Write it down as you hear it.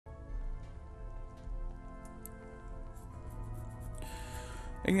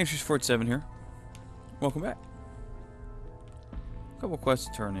Ignatius Fort 7 here. Welcome back. A couple quests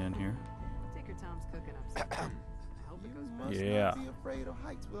to turn in here. Take your Tom's cooking up. I hope it goes well. Yeah. Must not be afraid of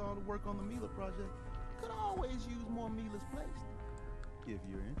heights with all the work on the Mila project. Could always use more Milas placed. If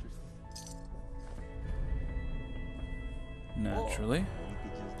you're interested. Naturally. Or you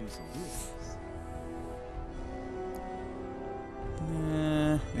could just do some business.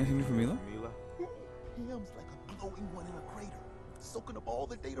 Nah, anything new from Mila? Him's like a glowing one in a crater, soaking up all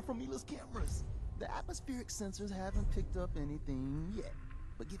the data from Mila's cameras. The atmospheric sensors haven't picked up anything yet,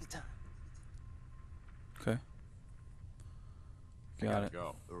 but give it time. Okay. Got it.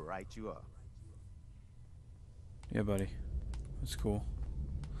 Go. Right you up. Yeah, buddy. That's cool.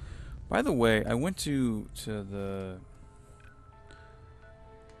 By the way, I went to the...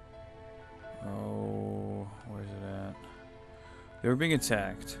 Oh, where's it at? They were being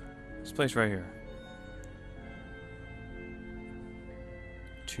attacked. This place right here.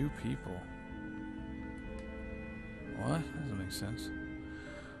 2 people. What? That doesn't make sense.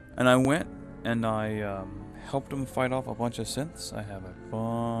 And I went and I helped them fight off a bunch of synths. I have a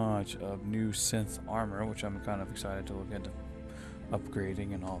bunch of new synth armor, which I'm kind of excited to look into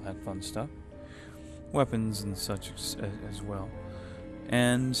upgrading and all that fun stuff. Weapons and such as well.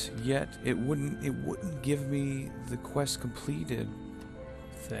 And yet it wouldn't give me the quest completed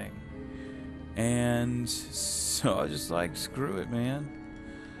thing. And so I was just like, screw it, man.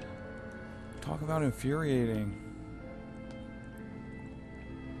 Talk about infuriating.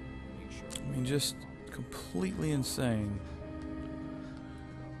 I mean, just completely insane.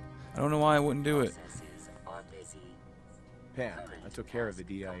 I don't know why I wouldn't do it. Pam, I took care of the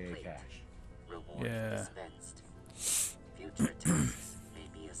DIA cache. Yeah. Future tasks may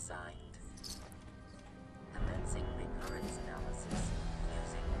be assigned. Commencing recurrence analysis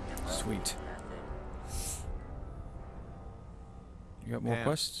using the Sweet. method. You got more Pam.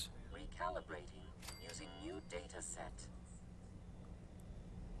 quests? Recalibrating using new data set.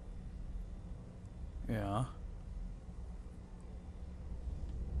 Yeah.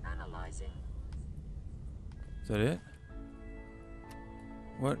 Analyzing. Is that it?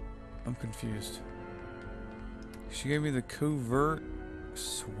 What? I'm confused. She gave me the covert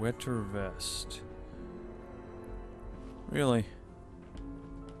sweater vest. Really?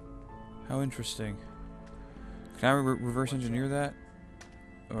 How interesting. Can I reverse engineer that?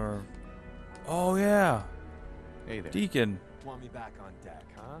 Or... Oh, yeah! Hey there. Deacon. Want me back on deck,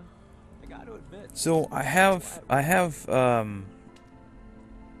 huh? I got to admit. So, I have, I have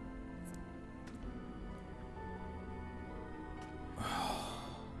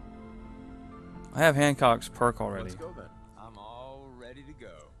Hancock's perk already. Let's go then. I'm all ready to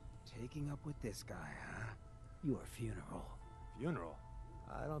go. Taking up with this guy, huh? Your funeral. Funeral?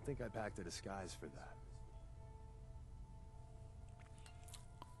 I don't think I packed a disguise for that.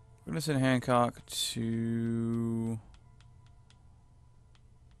 We're gonna send Hancock to...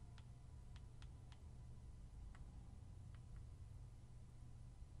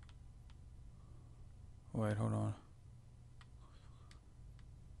 Wait, hold on.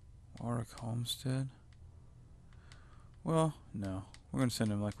 Warwick Homestead? Well, no. We're gonna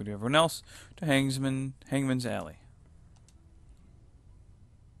send him like we do everyone else to Hangman's Alley.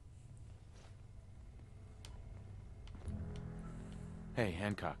 Hey,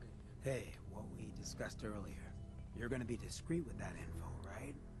 Hancock. Hey, what we discussed earlier. You're gonna be discreet with that info,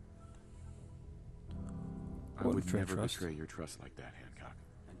 right? I What, would betray never trust? betray your trust like that, Hancock.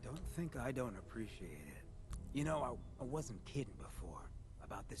 And don't think I don't appreciate it. You know, I wasn't kidding before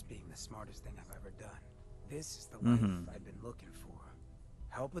about this being the smartest thing I've ever done. This is the life I've been looking for.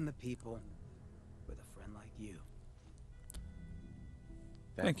 Helping the people with a friend like you.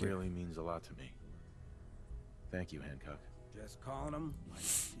 That Thank you. really means a lot to me. Thank you, Hancock. Just calling them like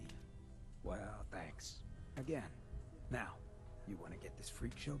Steve. Well, thanks. Again. Now, you want to get this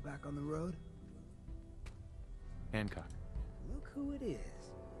freak show back on the road? Hancock. Look who it is.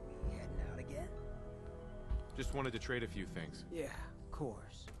 We heading out again? Just wanted to trade a few things. Yeah, of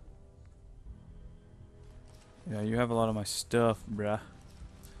course. Yeah, you have a lot of my stuff, bruh.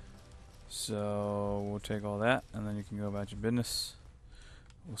 So, we'll take all that, and then you can go about your business.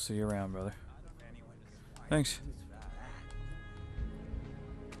 We'll see you around, brother. Thanks.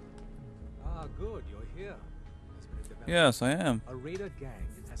 Ah, good, you're here. There's been a development. Yes, I am. A raider gang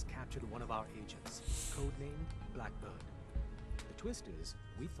has captured one of our agents, codenamed Blackbird. The twist is,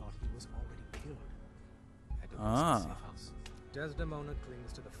 we thought he was already killed. At a Ah. safe house. Desdemona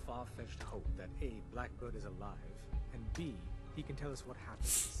clings to the far-fetched hope that A, Blackbird is alive, and B, he can tell us what happened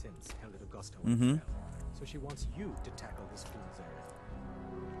since held at Augusta when he fell. So she wants you to tackle this fool's errand.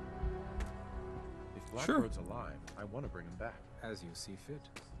 If If Sure. Blackbird's alive, I want to bring him back. As you see fit.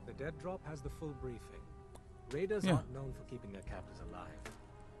 The dead drop has the full briefing. Raiders Yeah. aren't known for keeping their captors alive.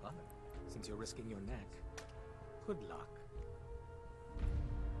 But since you're risking your neck, good luck.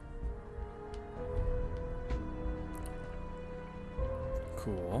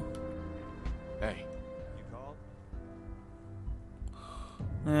 Cool. Hey, You called?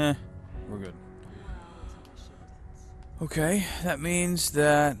 We're good. Okay, that means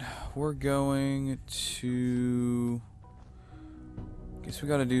that we're going to... Guess we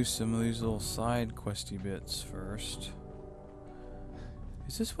gotta do some of these little side questy bits first.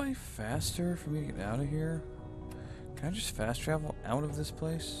 Is this way faster for me to get out of here? Can I just fast travel out of this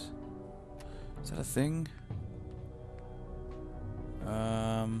place? Is that a thing?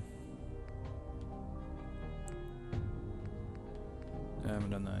 I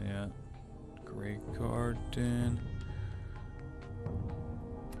haven't done that yet. Grey Garden.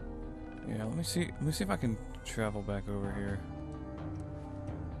 Yeah, let me see if I can travel back over here.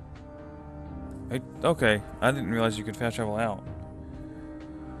 Okay, I didn't realize you could fast travel out.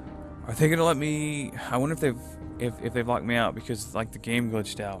 Are they gonna let me? I wonder if they've locked me out because like the game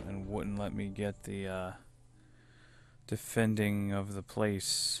glitched out and wouldn't let me get the defending of the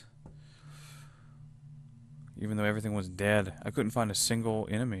place. Even though everything was dead, I couldn't find a single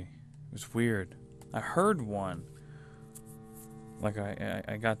enemy. It was weird. I heard one. Like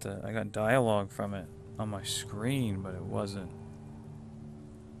I got dialogue from it on my screen, but it wasn't.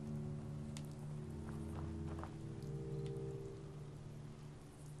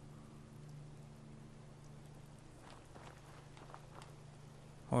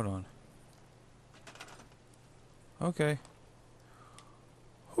 Hold on. Okay.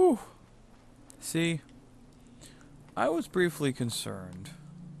 Whew. See, I was briefly concerned.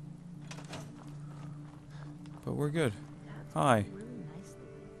 But we're good. Hi. Really nicely.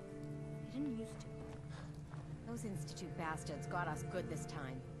 You didn't used to. Those Institute bastards got us good this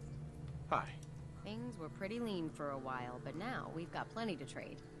time. hi. Things were pretty lean for a while, but now we've got plenty to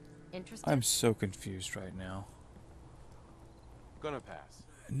trade. Interested? I'm so confused right now. Gonna pass.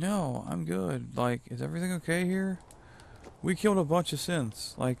 No, I'm good. Like, is everything okay here? We killed a bunch of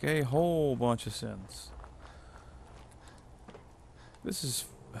synths. Like, a whole bunch of synths. This is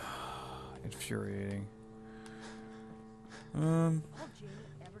infuriating. All Jamie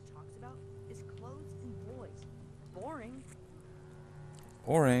ever talks about is clothes and boys. Boring.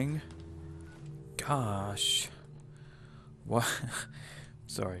 Boring. Gosh. What?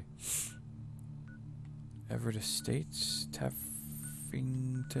 Sorry. Everett Estates, Taffington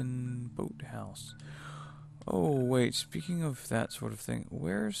Boathouse. Oh, wait. Speaking of that sort of thing,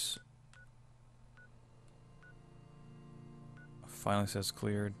 where's... Finally says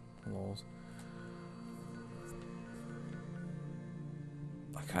cleared. Lols.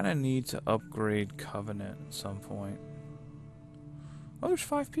 I kind of need to upgrade Covenant at some point. Oh, there's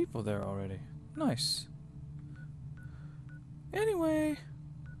 5 people there already. Nice. Anyway,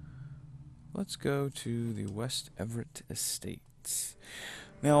 let's go to the West Everett Estates.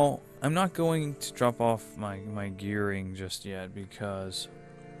 Now, I'm not going to drop off my gearing just yet because,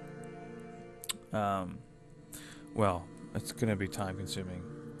 well, it's gonna be time consuming.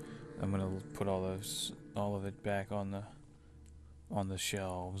 I'm gonna put all of it back on the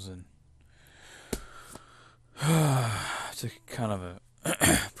shelves, and it's a kind of a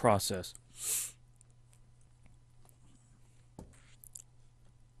process.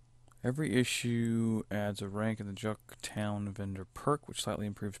 Every issue adds a rank in the Junktown vendor perk, which slightly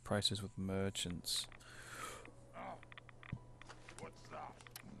improves prices with merchants.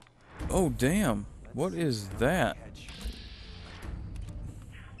 Oh, damn. What is that?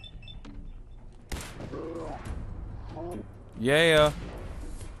 Yeah.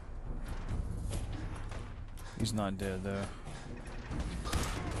 He's not dead, though.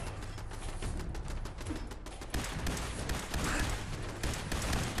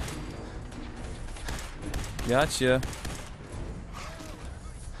 Gotcha.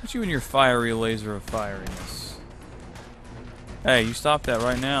 What's you and your fiery laser of fieriness? Hey, you stop that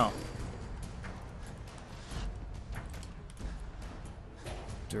right now.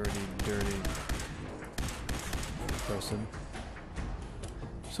 Dirty person.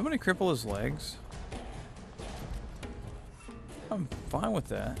 Somebody cripple his legs? I'm fine with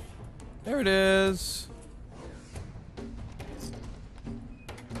that. There it is.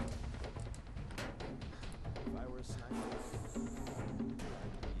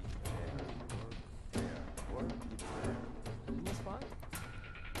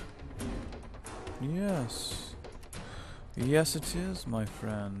 Yes. Yes, it is, my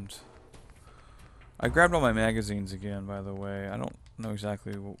friend. I grabbed all my magazines again, by the way. I don't know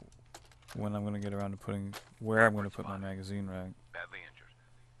exactly when I'm going to get around to putting where I'm going to put my magazine rack. Badly injured.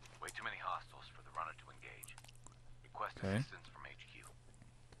 Way too many hostiles for the runner to engage. Request Okay. assistance from HQ.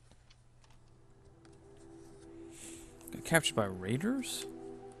 Got captured by raiders?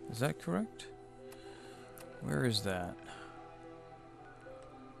 Is that correct? Where is that?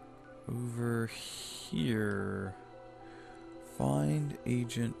 Over here. Find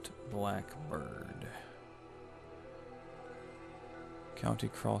Agent Blackbird. County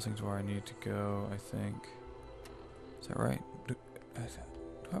crossings where I need to go, I think. Is that right? Do I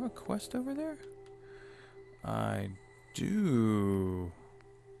have a quest over there? I do.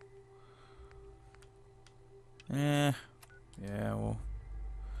 Yeah, well.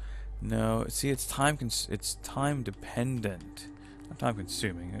 No, see, it's time dependent. Not time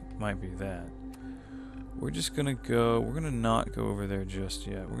consuming, it might be that. We're just gonna go, we're gonna not go over there just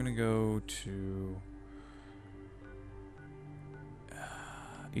yet. We're gonna go to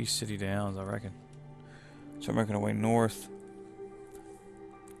East City Downs, I reckon. So I'm making our way north.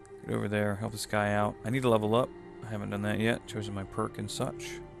 Get over there, help this guy out. I need to level up. I haven't done that yet. Chosen my perk and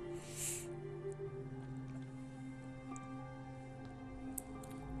such.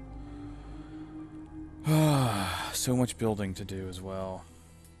 So much building to do as well,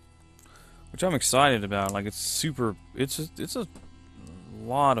 which I'm excited about. Like, it's a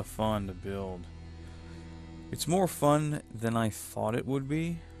lot of fun to build. It's more fun than I thought it would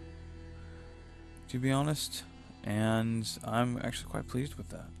be, to be honest, and I'm actually quite pleased with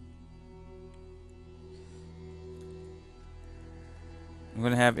that. I'm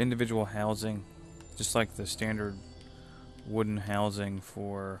going to have individual housing, just like the standard wooden housing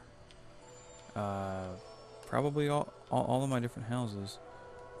for probably all of my different houses.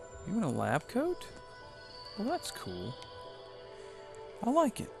 Even a lab coat? Well, that's cool. I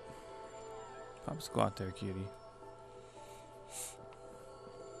like it. Pop a squat there, kitty.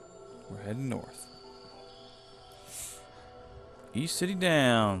 We're heading north. East City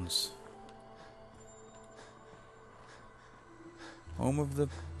Downs. Home of the...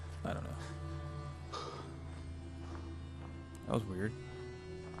 I don't know. That was weird.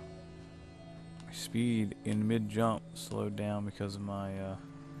 My speed in mid-jump slowed down because of my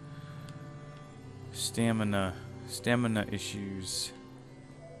stamina issues.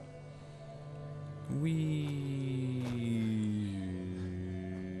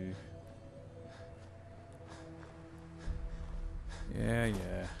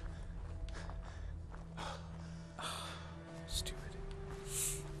 Yeah. Stupid.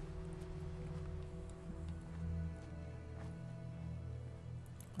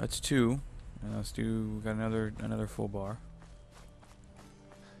 That's 2. And let's do, we got another full bar.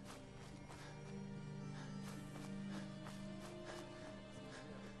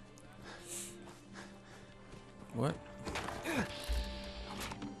 What?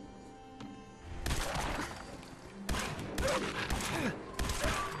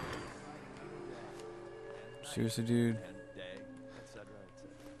 Seriously, dude?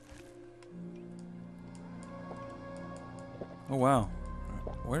 Oh, wow.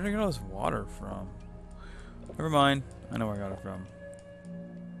 Where did I get all this water from? Never mind. I know where I got it from.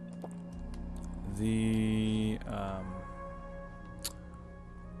 The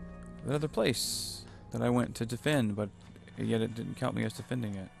other place that I went to defend, but yet it didn't count me as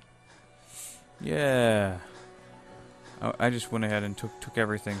defending it. Yeah. I just went ahead and took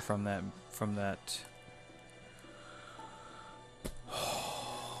everything from that.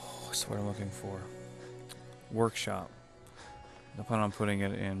 What's what I'm looking for? Workshop. I plan on putting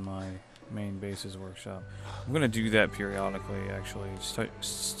it in my main base's workshop. I'm gonna do that periodically, actually.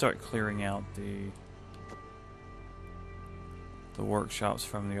 Start clearing out the workshops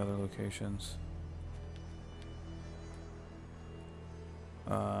from the other locations.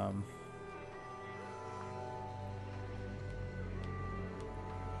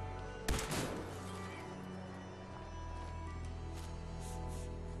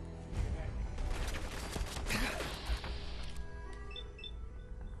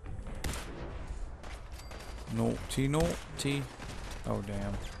 Naughty. Oh,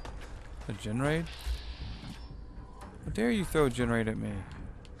 damn. A generate? How dare you throw a generate at me?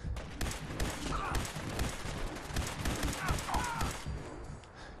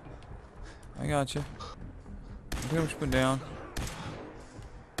 I got you. Okay, which one down?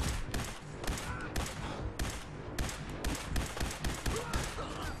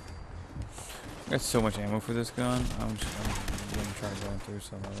 I got so much ammo for this gun. I'm gonna try going through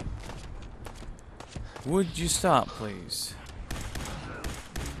some of it. Would you stop, please?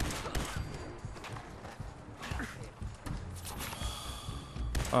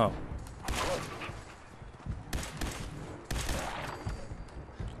 Oh.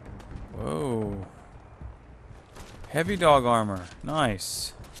 Whoa. Heavy dog armor.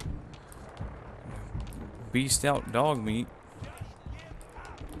 Nice. Beast out dog meat.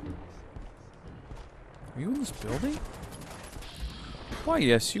 Are you in this building? Why,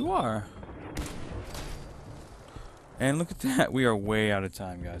 yes, you are. And look at that. We are way out of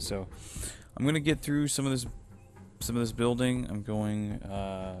time, guys. So I'm gonna get through some of this building. I'm going.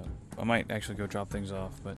 I might actually go drop things off, but